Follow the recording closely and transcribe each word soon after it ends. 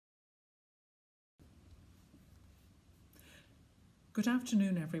Good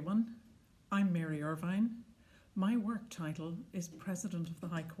afternoon, everyone. I'm Mary Irvine. My work title is President of the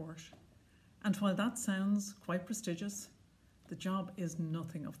High Court. And while that sounds quite prestigious, the job is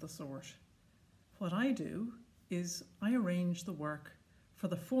nothing of the sort. What I do is I arrange the work for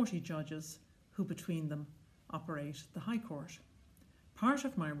the 40 judges who between them operate the High Court. Part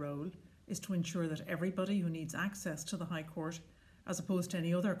of my role is to ensure that everybody who needs access to the High Court, as opposed to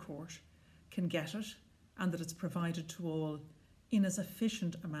any other court, can get it and that it's provided to all in as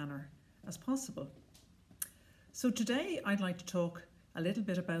efficient a manner as possible. So today I'd like to talk a little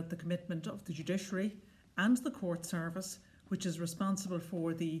bit about the commitment of the judiciary and the court service, which is responsible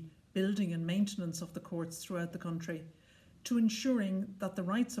for the building and maintenance of the courts throughout the country, to ensuring that the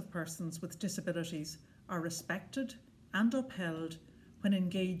rights of persons with disabilities are respected and upheld when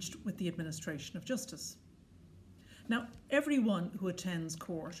engaged with the administration of justice. Now, everyone who attends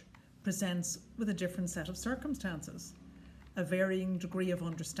court presents with a different set of circumstances, a varying degree of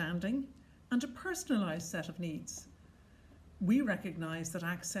understanding, and a personalised set of needs. We recognise that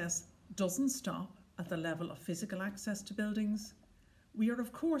access doesn't stop at the level of physical access to buildings. We are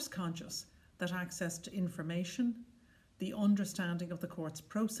of course conscious that access to information, the understanding of the court's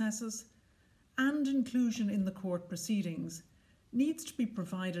processes, and inclusion in the court proceedings needs to be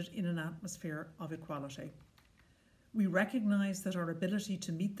provided in an atmosphere of equality. We recognise that our ability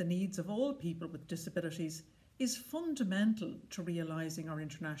to meet the needs of all people with disabilities is fundamental to realising our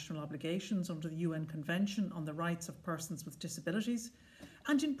international obligations under the UN Convention on the Rights of Persons with Disabilities,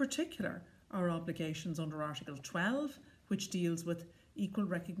 and in particular our obligations under Article 12, which deals with equal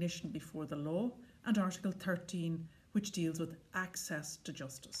recognition before the law, and Article 13, which deals with access to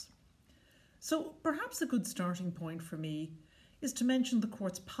justice. So perhaps a good starting point for me is to mention the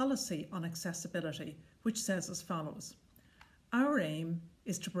court's policy on accessibility, which says as follows. Our aim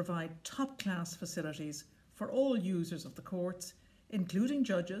is to provide top-class facilities for all users of the courts, including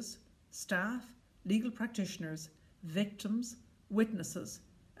judges, staff, legal practitioners, victims, witnesses,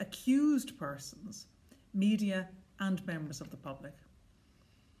 accused persons, media, and members of the public.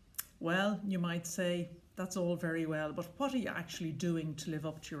 Well, you might say, that's all very well, but what are you actually doing to live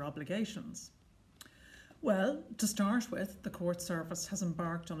up to your obligations? Well, to start with, the court service has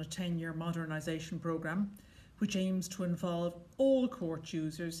embarked on a 10-year modernisation programme which aims to involve all court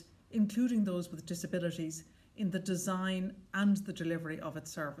users, including those with disabilities, in the design and the delivery of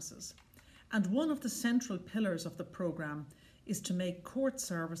its services. And one of the central pillars of the programme is to make court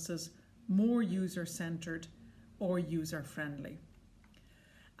services more user-centred or user-friendly.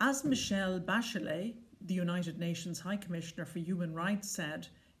 As Michelle Bachelet, the United Nations High Commissioner for Human Rights, said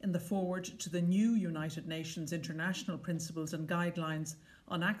in the foreword to the new United Nations International Principles and Guidelines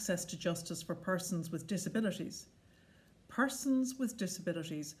on Access to Justice for Persons with Disabilities, persons with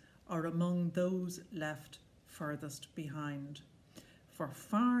disabilities are among those left furthest behind. For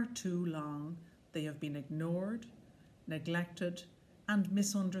far too long, they have been ignored, neglected, and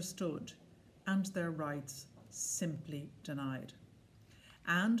misunderstood, and their rights simply denied.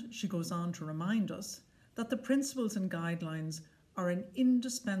 And she goes on to remind us that the principles and guidelines are an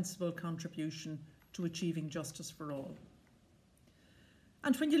indispensable contribution to achieving justice for all.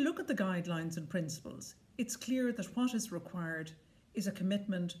 And when you look at the guidelines and principles, it's clear that what is required is a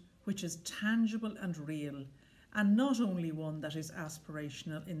commitment which is tangible and real, and not only one that is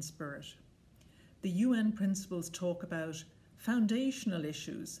aspirational in spirit. The UN principles talk about foundational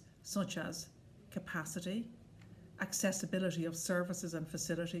issues such as capacity, accessibility of services and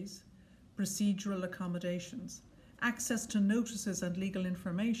facilities, procedural accommodations, access to notices and legal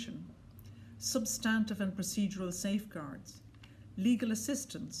information, substantive and procedural safeguards, legal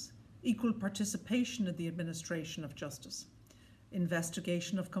assistance, equal participation in the administration of justice,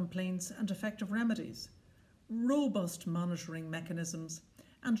 investigation of complaints and effective remedies, robust monitoring mechanisms,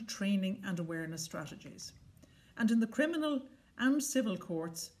 and training and awareness strategies. And in the criminal and civil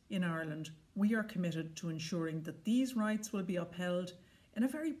courts in Ireland, we are committed to ensuring that these rights will be upheld in a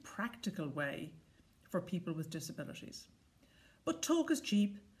very practical way for people with disabilities. But talk is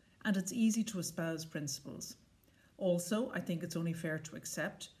cheap, and it's easy to espouse principles. Also, I think it's only fair to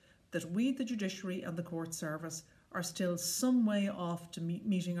accept that we, the judiciary and the court service, are still some way off to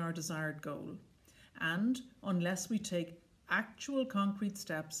meeting our desired goal. And unless we take actual concrete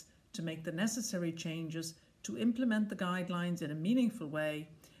steps to make the necessary changes to implement the guidelines in a meaningful way,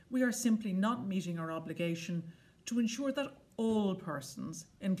 we are simply not meeting our obligation to ensure that all persons,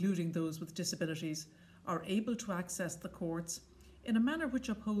 including those with disabilities, are able to access the courts in a manner which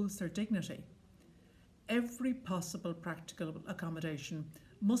upholds their dignity. Every possible practical accommodation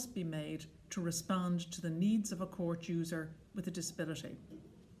must be made to respond to the needs of a court user with a disability.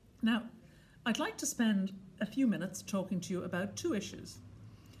 Now, I'd like to spend a few minutes talking to you about two issues.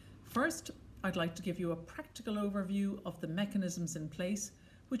 First, I'd like to give you a practical overview of the mechanisms in place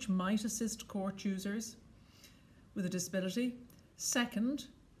which might assist court users with a disability. Second,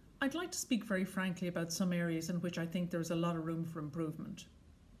 I'd like to speak very frankly about some areas in which I think there is a lot of room for improvement.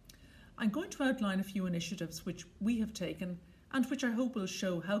 I'm going to outline a few initiatives which we have taken and which I hope will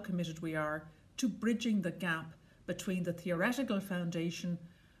show how committed we are to bridging the gap between the theoretical foundation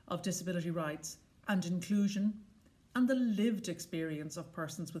of disability rights and inclusion and the lived experience of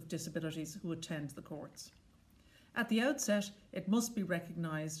persons with disabilities who attend the courts. At the outset, it must be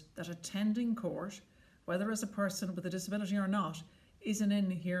recognised that attending court, whether as a person with a disability or not, is an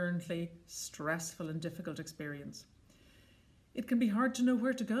inherently stressful and difficult experience. It can be hard to know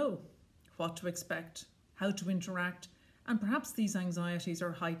where to go, what to expect, how to interact, and perhaps these anxieties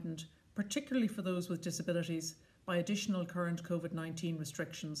are heightened, particularly for those with disabilities, by additional current COVID-19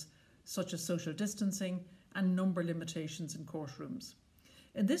 restrictions, such as social distancing and number limitations in courtrooms.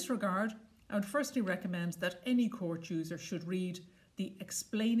 In this regard, I would firstly recommend that any court user should read the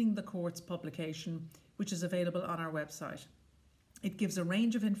Explaining the Courts publication, which is available on our website. It gives a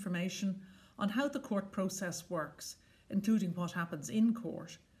range of information on how the court process works, including what happens in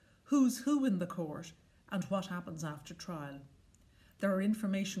court, who's who in the court, and what happens after trial. There are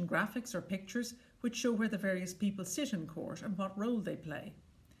information graphics or pictures which show where the various people sit in court and what role they play.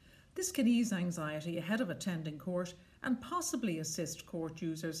 This can ease anxiety ahead of attending court and possibly assist court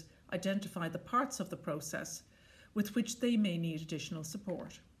users identify the parts of the process with which they may need additional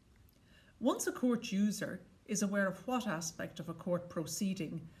support. Once a court user is aware of what aspect of a court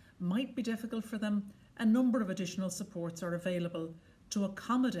proceeding might be difficult for them, a number of additional supports are available to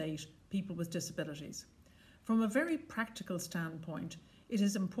accommodate people with disabilities. From a very practical standpoint, it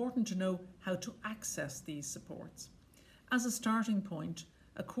is important to know how to access these supports. As a starting point,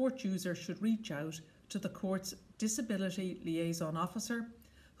 a court user should reach out to the court's Disability Liaison Officer,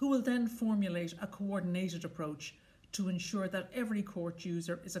 who will then formulate a coordinated approach to ensure that every court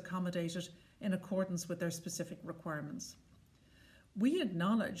user is accommodated in accordance with their specific requirements. We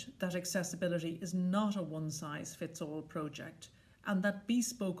acknowledge that accessibility is not a one-size-fits-all project and that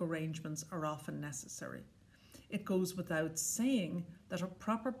bespoke arrangements are often necessary. It goes without saying that a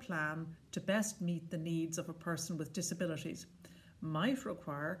proper plan to best meet the needs of a person with disabilities might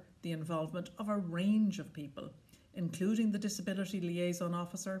require the involvement of a range of people, including the Disability Liaison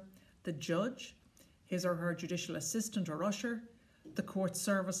Officer, the judge, his or her judicial assistant or usher, the court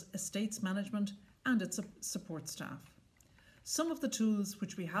service estates management, and its support staff. Some of the tools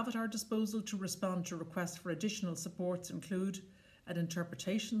which we have at our disposal to respond to requests for additional supports include an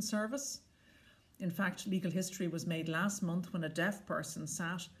interpretation service. In fact, legal history was made last month when a deaf person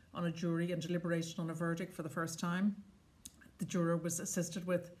sat on a jury and deliberated on a verdict for the first time. The juror was assisted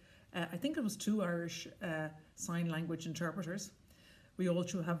with, I think it was 2 Irish sign language interpreters. We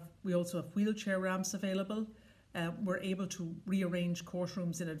also have wheelchair ramps available. We're able to rearrange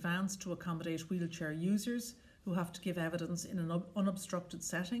courtrooms in advance to accommodate wheelchair users who have to give evidence in an unobstructed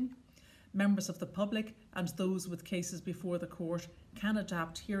setting. Members of the public and those with cases before the court can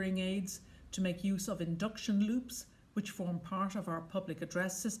adapt hearing aids to make use of induction loops, which form part of our public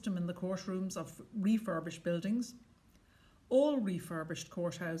address system in the courtrooms of refurbished buildings. All refurbished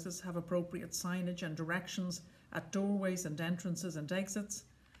courthouses have appropriate signage and directions at doorways and entrances and exits.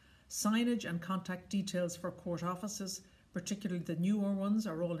 Signage and contact details for court offices, particularly the newer ones,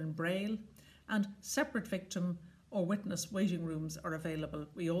 are all in Braille, and separate victim or witness waiting rooms are available.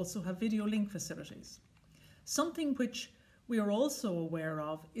 We also have video link facilities. Something which we are also aware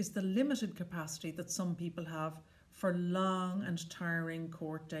of is the limited capacity that some people have for long and tiring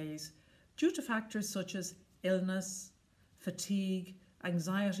court days due to factors such as illness, fatigue,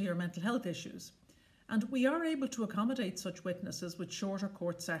 anxiety or mental health issues. And we are able to accommodate such witnesses with shorter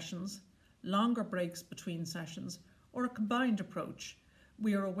court sessions, longer breaks between sessions, or a combined approach.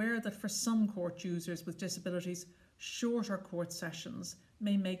 We are aware that for some court users with disabilities, shorter court sessions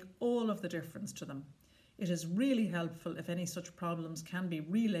may make all of the difference to them. It is really helpful if any such problems can be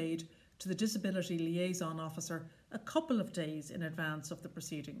relayed to the Disability Liaison Officer a couple of days in advance of the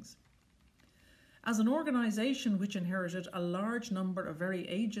proceedings. As an organisation which inherited a large number of very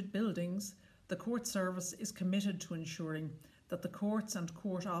aged buildings, the court service is committed to ensuring that the courts and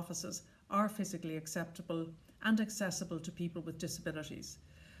court offices are physically acceptable and accessible to people with disabilities.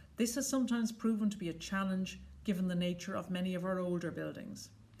 This has sometimes proven to be a challenge given the nature of many of our older buildings.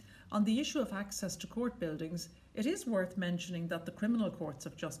 On the issue of access to court buildings, it is worth mentioning that the Criminal Courts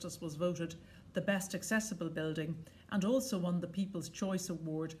of Justice was voted the best accessible building and also won the People's Choice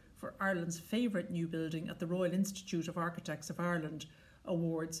Award for Ireland's favourite new building at the Royal Institute of Architects of Ireland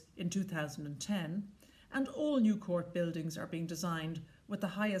Awards in 2010. and all new court buildings are being designed with the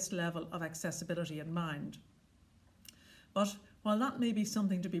highest level of accessibility in mind. But while that may be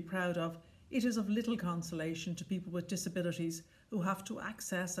something to be proud of, it is of little consolation to people with disabilities who have to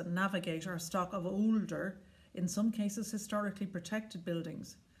access and navigate our stock of older, in some cases historically protected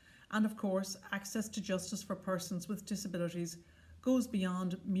buildings. And of course, access to justice for persons with disabilities goes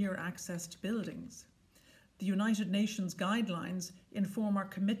beyond mere access to buildings. The United Nations guidelines inform our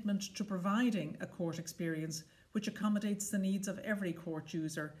commitment to providing a court experience which accommodates the needs of every court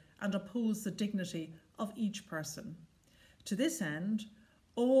user and upholds the dignity of each person. To this end,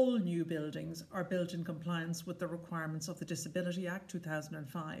 all new buildings are built in compliance with the requirements of the Disability Act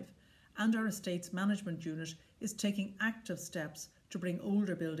 2005, and our Estates Management Unit is taking active steps to bring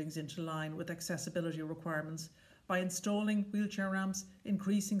older buildings into line with accessibility requirements by installing wheelchair ramps,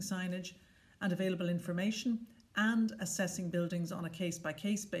 increasing signage and available information, and assessing buildings on a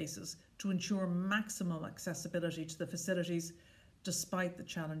case-by-case basis to ensure maximum accessibility to the facilities, despite the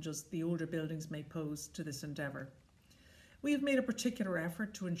challenges the older buildings may pose to this endeavour. We have made a particular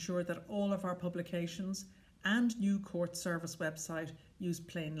effort to ensure that all of our publications and new court service website use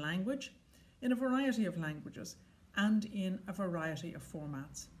plain language in a variety of languages and in a variety of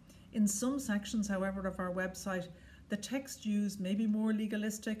formats. In some sections, however, of our website, the text used may be more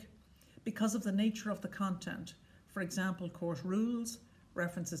legalistic because of the nature of the content. For example, court rules,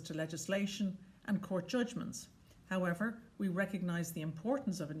 references to legislation, and court judgments. However, we recognise the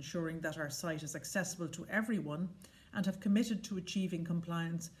importance of ensuring that our site is accessible to everyone and have committed to achieving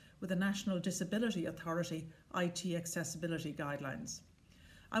compliance with the National Disability Authority IT accessibility guidelines.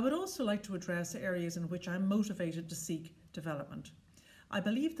 I would also like to address areas in which I'm motivated to seek development. I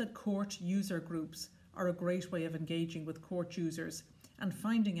believe that court user groups are a great way of engaging with court users and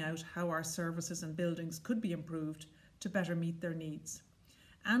finding out how our services and buildings could be improved to better meet their needs.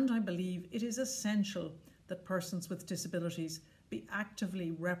 And I believe it is essential that persons with disabilities be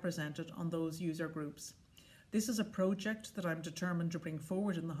actively represented on those user groups. This is a project that I'm determined to bring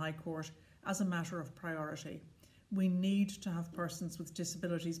forward in the High Court as a matter of priority. We need to have persons with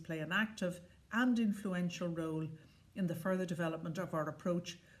disabilities play an active and influential role in the further development of our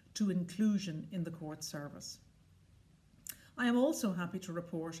approach to inclusion in the court service. I am also happy to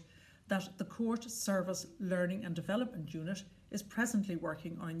report that the Court Service Learning and Development Unit is presently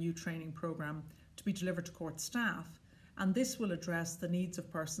working on a new training programme to be delivered to court staff, and this will address the needs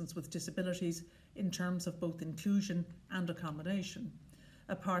of persons with disabilities in terms of both inclusion and accommodation.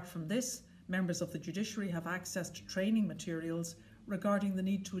 Apart from this, members of the judiciary have access to training materials regarding the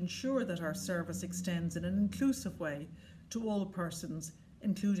need to ensure that our service extends in an inclusive way to all persons,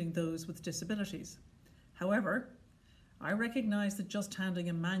 including those with disabilities. However, I recognise that just handing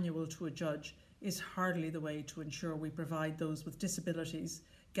a manual to a judge is hardly the way to ensure we provide those with disabilities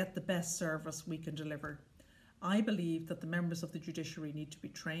get the best service we can deliver. I believe that the members of the judiciary need to be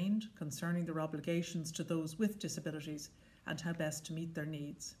trained concerning their obligations to those with disabilities and how best to meet their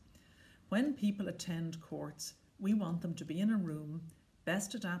needs. When people attend courts, we want them to be in a room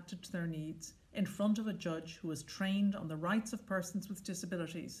best adapted to their needs, in front of a judge who is trained on the rights of persons with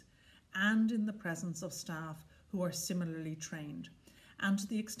disabilities, and in the presence of staff who are similarly trained. And to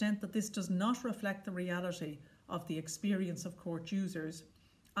the extent that this does not reflect the reality of the experience of court users,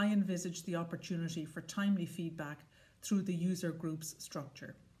 I envisage the opportunity for timely feedback through the user group's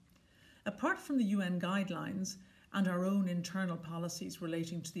structure. Apart from the UN guidelines and our own internal policies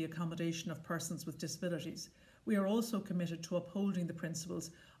relating to the accommodation of persons with disabilities, we are also committed to upholding the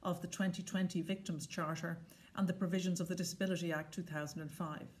principles of the 2020 Victims Charter and the provisions of the Disability Act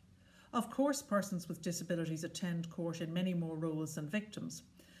 2005. Of course, persons with disabilities attend court in many more roles than victims,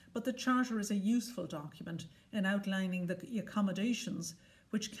 but the Charter is a useful document in outlining the accommodations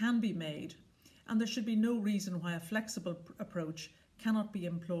which can be made, and there should be no reason why a flexible approach cannot be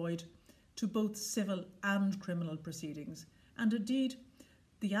employed to both civil and criminal proceedings. And indeed,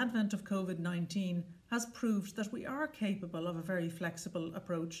 the advent of COVID-19 has proved that we are capable of a very flexible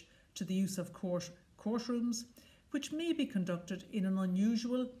approach to the use of courtrooms, which may be conducted in an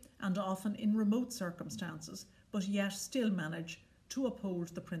unusual and often in remote circumstances, but yet still manage to uphold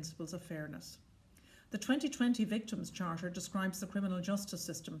the principles of fairness. The 2020 Victims Charter describes the criminal justice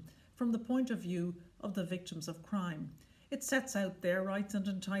system from the point of view of the victims of crime. It sets out their rights and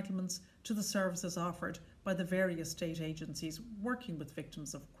entitlements to the services offered by the various state agencies working with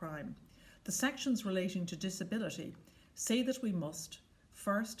victims of crime. The sections relating to disability say that we must,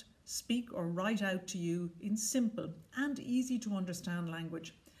 first, speak or write out to you in simple and easy to understand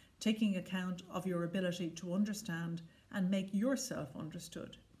language, taking account of your ability to understand and make yourself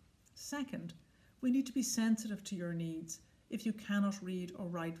understood. Second, we need to be sensitive to your needs if you cannot read or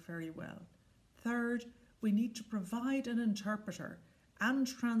write very well. Third, we need to provide an interpreter and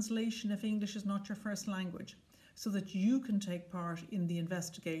translation if English is not your first language, so that you can take part in the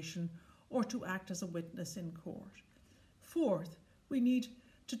investigation or to act as a witness in court. Fourth, we need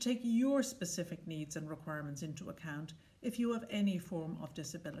to take your specific needs and requirements into account if you have any form of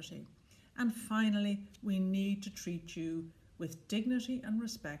disability. And finally, we need to treat you with dignity and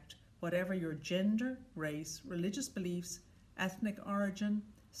respect, whatever your gender, race, religious beliefs, ethnic origin,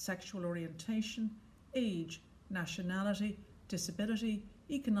 sexual orientation, age, nationality, disability,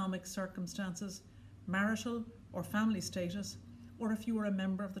 economic circumstances, marital or family status, or if you are a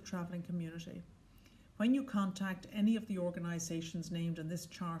member of the travelling community. When you contact any of the organisations named in this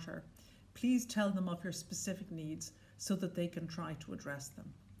charter, please tell them of your specific needs so that they can try to address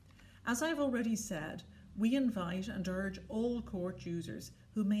them. As I've already said, we invite and urge all court users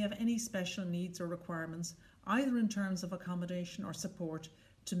who may have any special needs or requirements, either in terms of accommodation or support,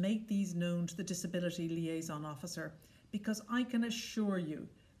 to make these known to the Disability Liaison Officer, because I can assure you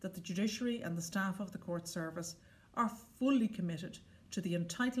that the Judiciary and the staff of the court service are fully committed to the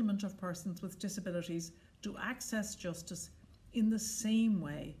entitlement of persons with disabilities to access justice in the same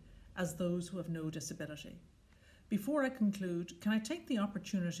way as those who have no disability. Before I conclude, can I take the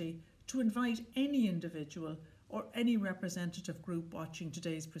opportunity to invite any individual or any representative group watching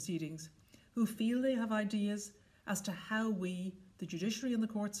today's proceedings who feel they have ideas as to how we, the Judiciary and the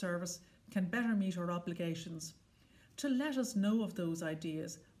Court Service, can better meet our obligations, to let us know of those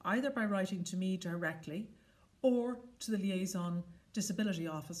ideas, either by writing to me directly or to the Liaison Disability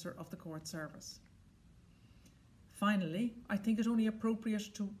Officer of the Court Service. Finally, I think it only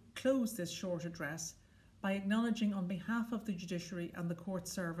appropriate to close this short address by acknowledging on behalf of the Judiciary and the Court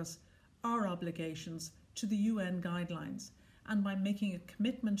Service our obligations to the UN guidelines, and by making a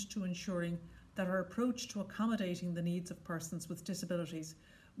commitment to ensuring that our approach to accommodating the needs of persons with disabilities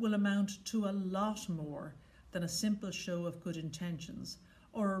will amount to a lot more than a simple show of good intentions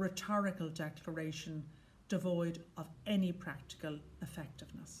or a rhetorical declaration devoid of any practical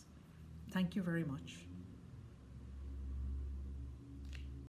effectiveness. Thank you very much.